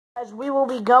As we will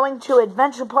be going to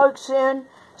Adventure Park soon.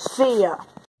 See ya.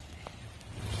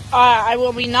 I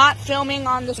will be not filming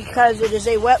on this because it is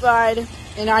a wet ride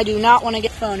and I do not want to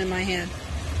get a phone in my hand.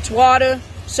 It's water,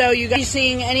 so you guys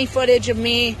seeing any footage of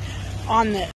me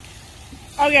on this.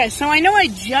 Okay, so I know I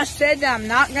just said that I'm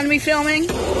not going to be filming,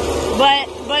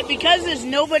 but because there's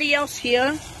nobody else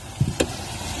here,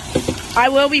 I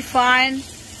will be fine.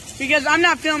 Because I'm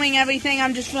not filming everything,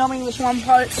 I'm just filming this one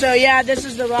part. So yeah, this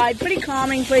is the ride. Pretty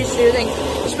calming, pretty soothing,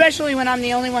 especially when I'm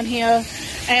the only one here.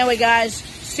 Anyway, guys,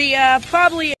 see ya.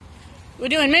 Probably we're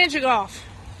doing miniature golf.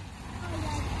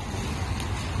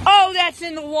 Oh, that's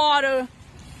in the water.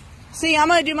 See, I'm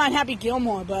gonna do mine Happy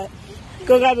Gilmore, but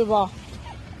go grab the ball.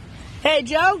 Hey,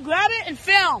 Joe, grab it and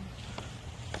film.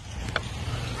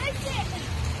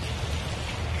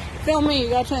 Film me. You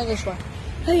gotta turn it this way.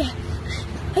 Oh yeah.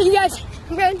 Hey, you guys.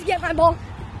 I'm going to get my ball.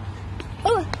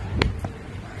 Hold on.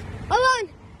 Hold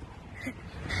on.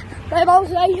 My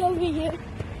ball's right over here.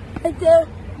 Right there.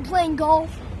 I'm playing golf.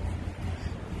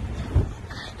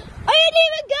 I didn't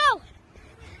even go.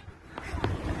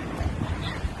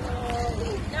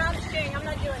 No, I'm just kidding. I'm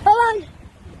not doing it. Hold on.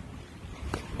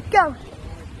 Go.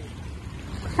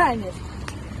 Kindness.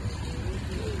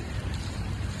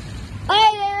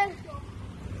 Hey, man.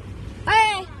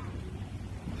 Hey.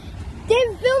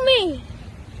 David, film me.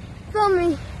 Film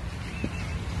me.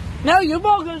 No, your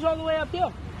ball goes all the way up here.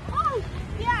 Oh,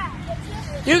 yeah.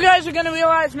 You guys are going to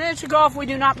realize miniature golf, we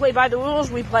do not play by the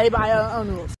rules. We play by our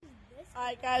own rules.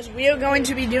 Alright, guys, we are going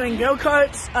to be doing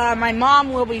go-karts. My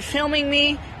mom will be filming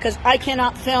me because I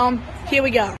cannot film. Here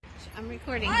we go. I'm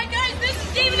recording. Alright, guys, this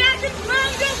is David Atkins from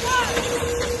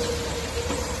Go-Karts.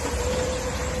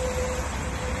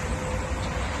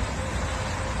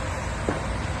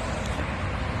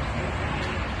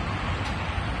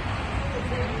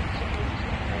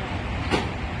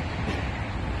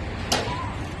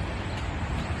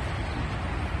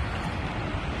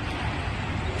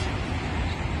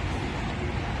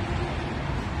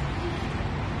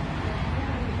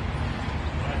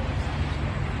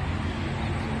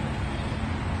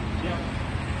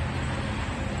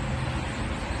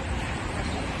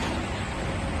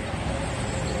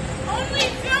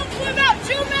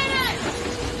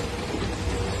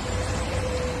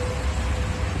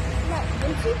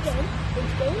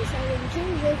 It's games I will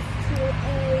change it to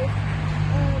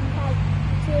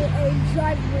a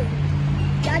driveway.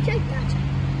 Gotcha, gotcha.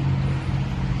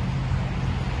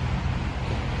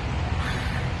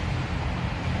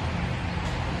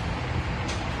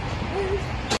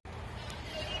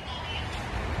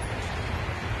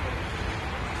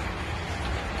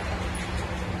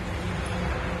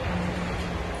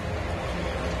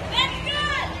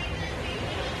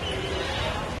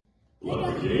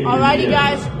 Alrighty,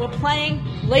 guys, we're playing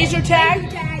laser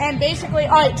tag, and basically,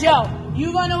 alright, Joe,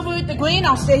 you run over at the green,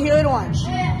 I'll stay here at orange.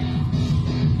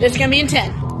 This is gonna be in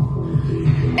 10.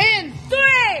 In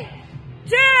 3,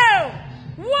 2,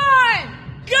 1,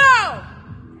 go!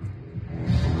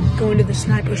 Go into the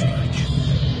sniper's perch.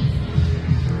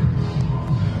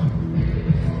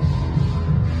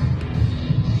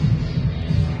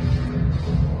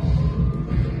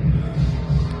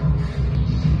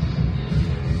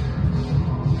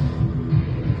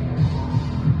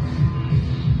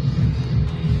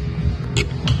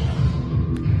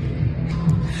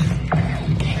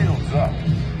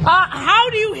 How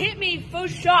do you hit me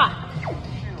first shot?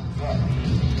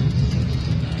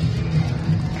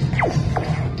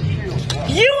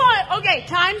 You want, okay,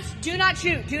 times, do not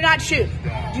shoot, do not shoot,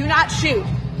 do not shoot.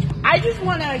 I just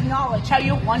want to acknowledge how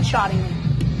you're one-shotting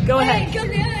me. Go ahead.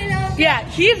 Yeah,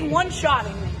 he's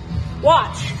one-shotting me.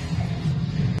 Watch.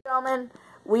 Gentlemen,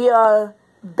 we are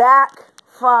back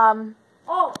from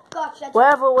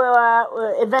wherever we're at,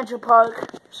 we're Adventure Park.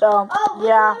 So,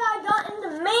 yeah. I got in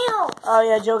the mail. Oh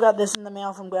yeah, Joe got this in the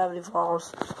mail from Gravity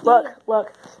Falls. Look,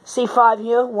 look. See 5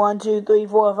 here. 1, 2, 3,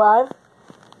 4, 5.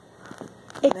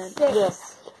 It's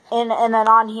 6. Yeah. And then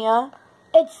on here,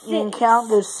 It's 6. you can count.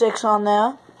 There's 6 on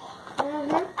there.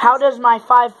 Mm-hmm. How does my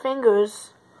 5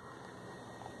 fingers,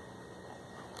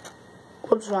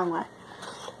 whoops, wrong way,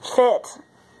 fit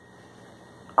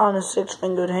on a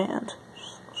 6-fingered hand?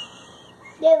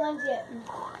 Yeah, mine's it.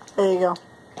 There you go.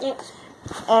 Thanks.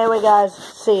 Anyway, guys,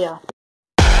 see ya.